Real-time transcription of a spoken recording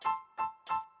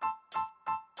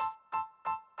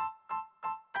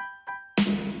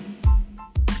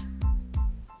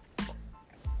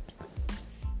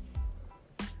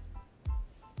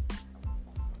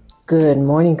Good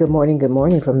morning, good morning, good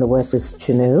morning from the West is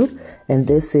Chanu, and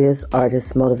this is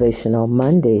Artist Motivational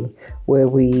Monday, where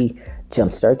we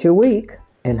jumpstart your week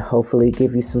and hopefully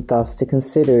give you some thoughts to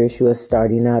consider as you are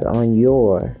starting out on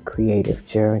your creative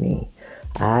journey.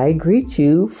 I greet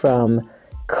you from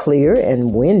clear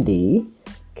and windy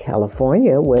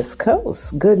California, West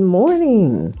Coast. Good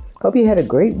morning. Hope you had a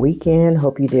great weekend.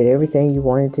 Hope you did everything you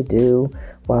wanted to do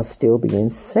while still being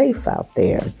safe out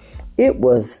there. It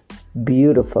was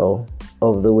beautiful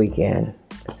over the weekend.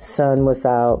 Sun was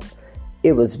out.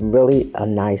 It was really a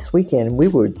nice weekend. We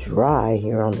were dry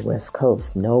here on the West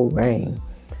Coast, no rain.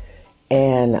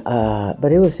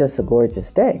 But it was just a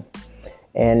gorgeous day.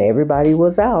 And everybody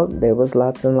was out. There was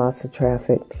lots and lots of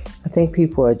traffic. I think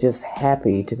people are just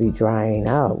happy to be drying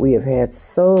out. We have had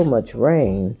so much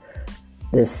rain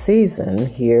this season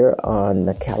here on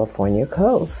the California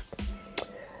coast.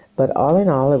 But all in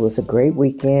all, it was a great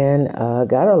weekend.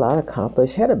 Got a lot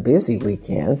accomplished. Had a busy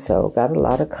weekend, so got a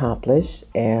lot accomplished.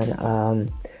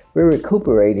 And we're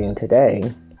recuperating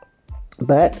today.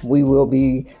 But we will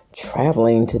be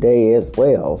traveling today as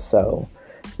well. So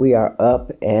we are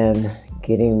up and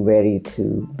getting ready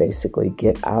to basically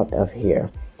get out of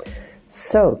here.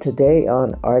 So today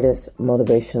on Artist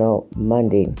Motivational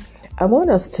Monday, I want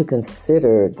us to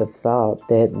consider the thought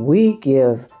that we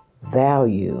give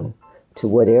value to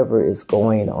whatever is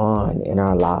going on in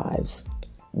our lives.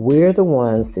 We're the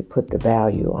ones that put the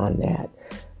value on that.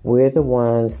 We're the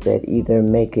ones that either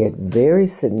make it very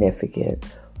significant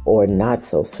or not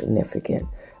so significant.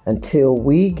 Until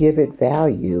we give it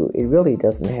value, it really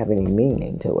doesn't have any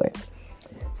meaning to it.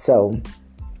 So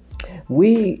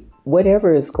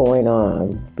whatever is going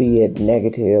on, be it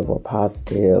negative or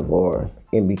positive or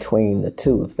in between the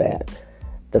two of that,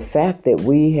 the fact that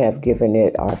we have given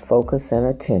it our focus and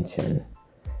attention,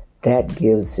 that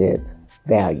gives it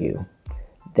value.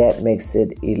 That makes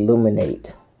it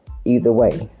illuminate either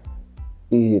way.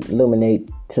 Illuminate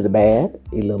to the bad,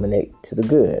 illuminate to the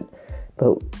good.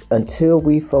 But until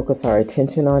we focus our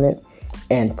attention on it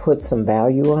and put some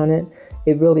value on it,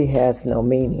 it really has no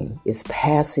meaning. It's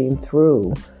passing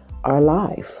through our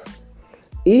life.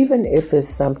 Even if it's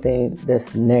something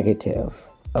that's negative,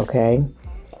 okay?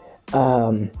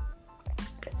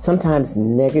 Sometimes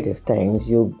negative things,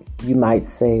 you might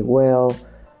say, well,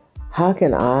 how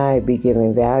can I be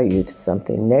giving value to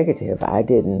something negative? I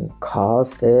didn't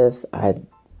cause this. I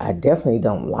definitely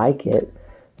don't like it.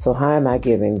 So how am I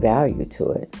giving value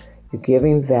to it? You're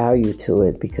giving value to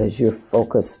it because you're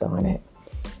focused on it.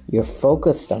 You're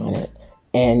focused on it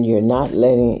and you're not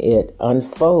letting it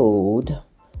unfold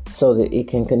so that it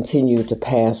can continue to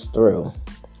pass through,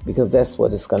 because that's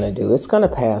what it's going to do. It's going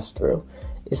to pass through.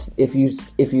 If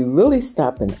you really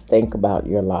stop and think about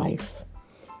your life,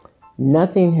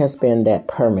 nothing has been that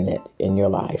permanent in your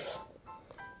life.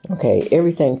 Okay,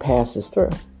 everything passes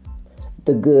through.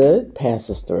 The good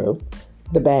passes through.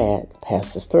 The bad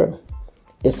passes through.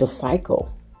 It's a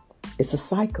cycle. It's a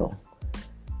cycle.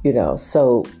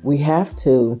 So we have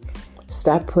to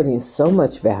stop putting so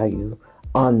much value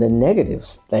on the negative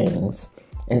things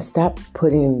and stop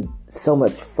putting so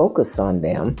much focus on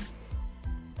them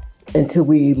until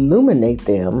we illuminate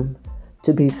them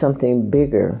to be something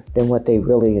bigger than what they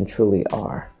really and truly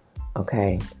are.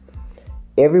 Okay?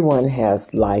 Everyone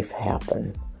has life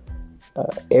happen.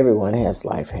 Everyone has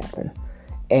life happen.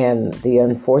 And the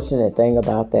unfortunate thing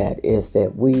about that is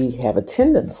that we have a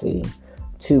tendency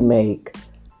to make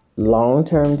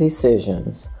long-term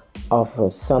decisions off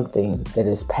of something that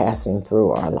is passing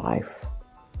through our life.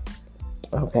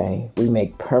 Okay? We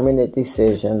make permanent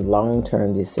decisions,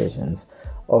 long-term decisions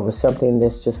over something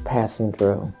that's just passing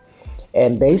through.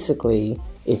 And basically,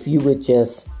 if you would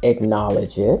just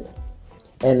acknowledge it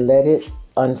and let it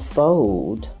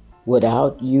unfold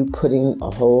without you putting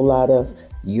a whole lot of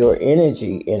your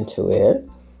energy into it,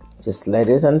 just let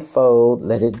it unfold,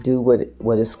 let it do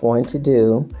what it's going to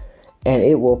do, and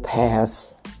it will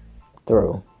pass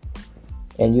through.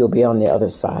 And you'll be on the other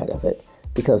side of it.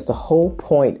 Because the whole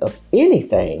point of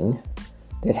anything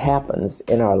that happens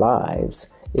in our lives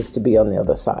is to be on the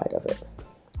other side of it,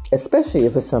 especially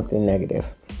if it's something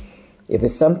negative. If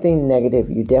it's something negative,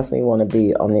 you definitely want to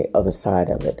be on the other side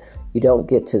of it. You don't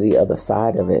get to the other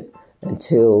side of it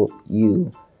until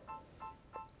you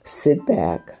sit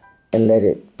back and let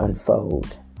it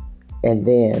unfold. And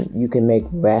then you can make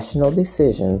rational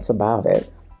decisions about it,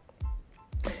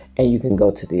 and you can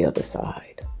go to the other side.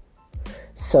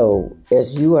 So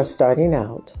as you are starting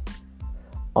out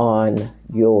on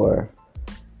your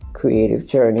creative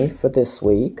journey for this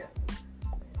week,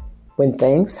 when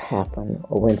things happen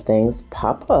or when things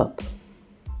pop up,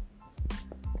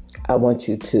 I want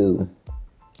you to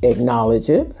acknowledge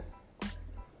it,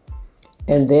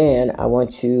 And then I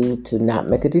want you to not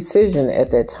make a decision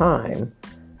at that time,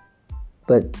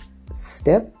 but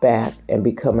step back and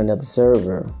become an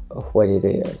observer of what it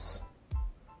is.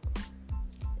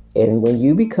 And when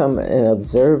you become an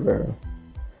observer,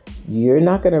 you're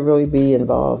not going to really be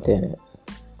involved in it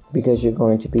because you're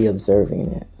going to be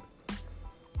observing it.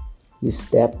 You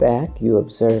step back, you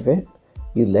observe it,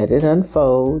 you let it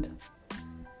unfold,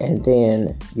 and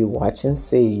then you watch and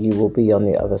see. You will be on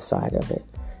the other side of it.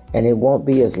 And it won't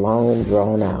be as long and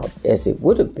drawn out as it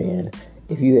would have been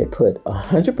if you had put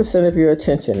 100% of your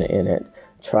attention in it,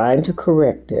 trying to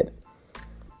correct it,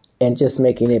 and just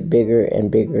making it bigger and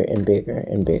bigger and bigger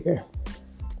and bigger.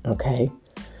 Okay?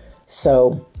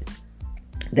 So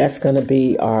that's going to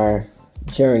be our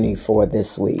journey for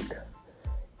this week.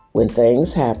 When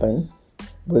things happen,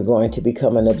 we're going to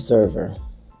become an observer.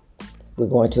 We're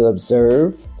going to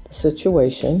observe the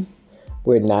situation.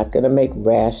 We're not going to make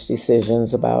rash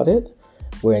decisions about it.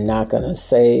 We're not going to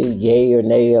say yay or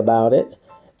nay about it.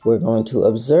 We're going to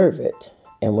observe it,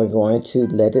 and we're going to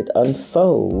let it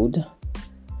unfold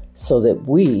so that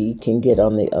we can get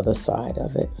on the other side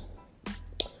of it.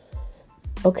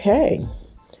 Okay,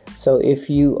 so if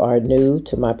you are new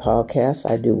to my podcast,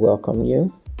 I do welcome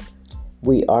you.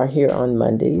 We are here on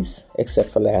Mondays, except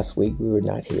for last week we were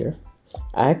not here.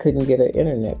 I couldn't get an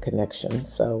internet connection,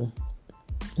 so,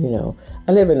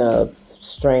 I live in a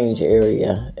strange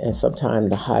area, and sometimes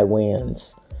the high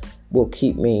winds will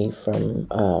keep me from,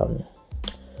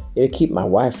 it'll keep my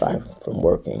Wi-Fi from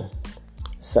working.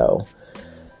 So,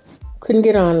 couldn't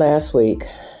get on last week.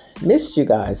 Missed you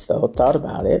guys, though, thought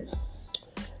about it.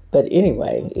 But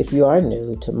anyway, if you are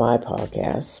new to my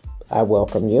podcast, I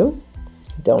welcome you.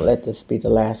 Don't let this be the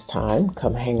last time.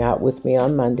 Come hang out with me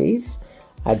on Mondays.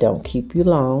 I don't keep you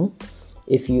long.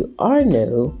 If you are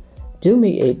new, do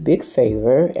me a big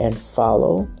favor and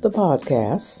follow the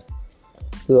podcast,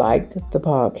 like the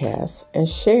podcast, and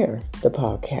share the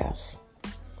podcast.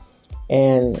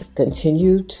 And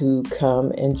continue to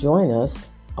come and join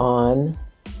us on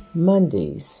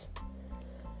Mondays.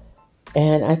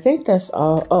 And I think that's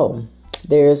all. Oh,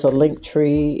 there's a link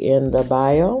tree in the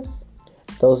bio.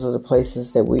 Those are the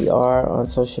places that we are on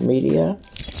social media.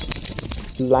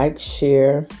 Like,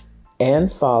 share,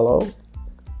 and follow.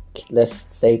 Let's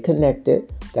stay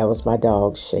connected. That was my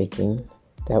dog shaking.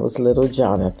 That was little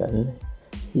Jonathan.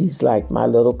 He's like my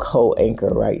little co-anchor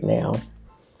right now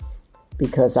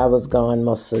because I was gone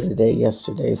most of the day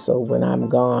yesterday. So when I'm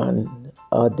gone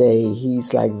a day,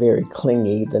 he's like very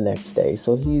clingy the next day.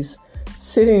 So he's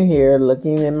sitting here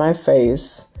looking in my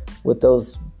face with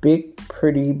those big,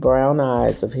 pretty brown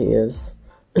eyes of his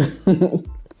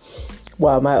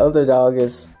while my other dog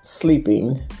is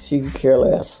sleeping. She could care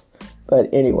less. But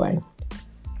anyway,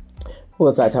 what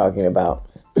was I talking about?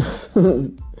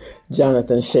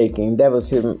 Jonathan shaking. That was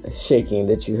him shaking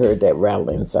that you heard that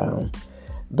rattling sound.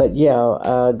 But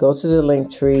yeah, go to the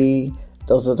link tree.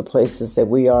 Those are the places that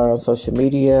we are on social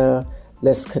media.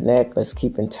 Let's connect. Let's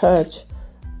keep in touch.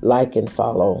 Like and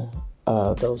follow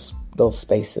those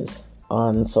spaces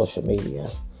on social media.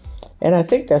 And I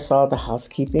think that's all the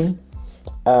housekeeping.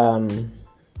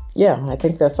 I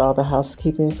think that's all the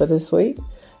housekeeping for this week.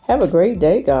 Have a great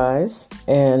day, guys,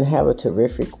 and have a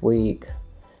terrific week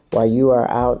while you are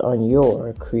out on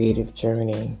your creative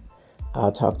journey.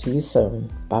 I'll talk to you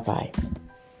soon. Bye-bye.